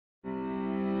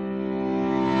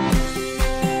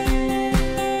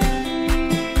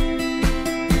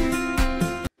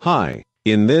Hi,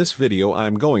 in this video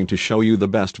I'm going to show you the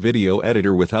best video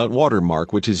editor without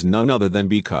watermark, which is none other than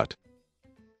Bcut.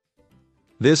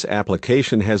 This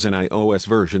application has an iOS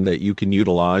version that you can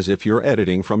utilize if you're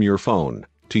editing from your phone.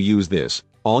 To use this,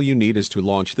 all you need is to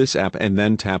launch this app and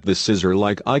then tap the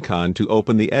scissor-like icon to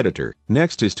open the editor.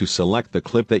 Next is to select the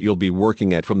clip that you'll be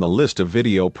working at from the list of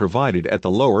video provided at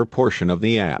the lower portion of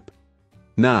the app.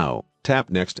 Now,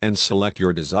 tap Next and select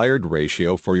your desired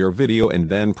ratio for your video and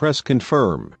then press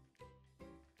Confirm.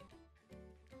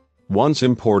 Once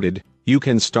imported, you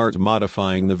can start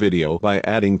modifying the video by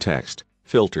adding text,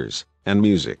 filters, and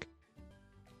music.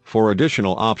 For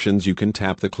additional options, you can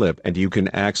tap the clip and you can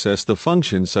access the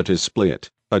functions such as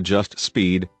split, adjust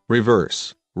speed,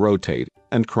 reverse, rotate,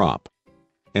 and crop.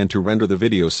 And to render the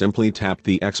video, simply tap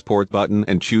the Export button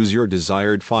and choose your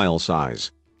desired file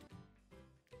size.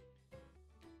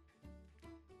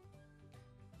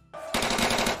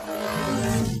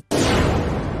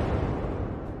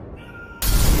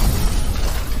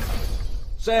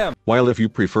 While if you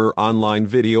prefer online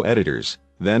video editors,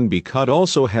 then Becut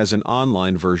also has an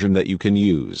online version that you can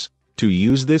use. To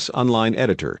use this online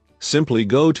editor, simply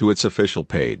go to its official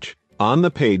page. On the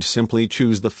page, simply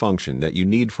choose the function that you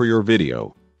need for your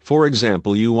video. For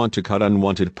example, you want to cut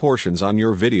unwanted portions on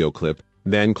your video clip,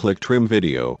 then click Trim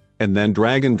Video, and then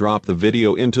drag and drop the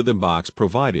video into the box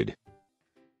provided.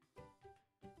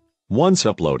 Once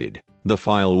uploaded, the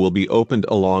file will be opened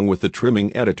along with the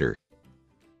trimming editor.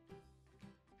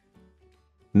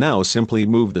 Now simply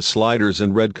move the sliders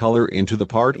and red color into the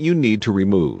part you need to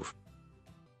remove.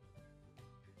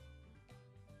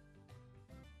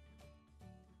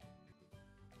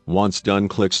 Once done,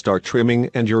 click Start Trimming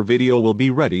and your video will be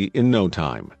ready in no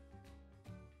time.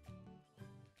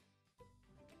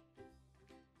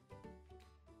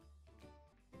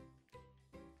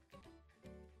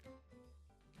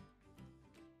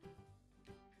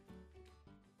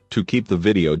 To keep the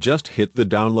video, just hit the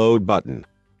download button.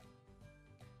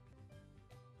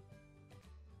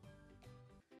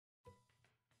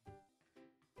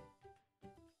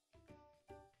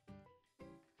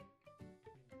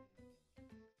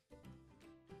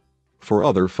 For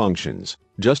other functions,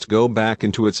 just go back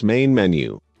into its main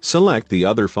menu, select the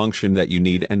other function that you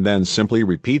need and then simply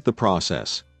repeat the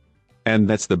process. And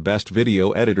that's the best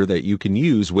video editor that you can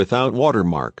use without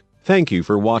watermark. Thank you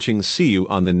for watching. See you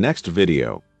on the next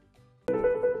video.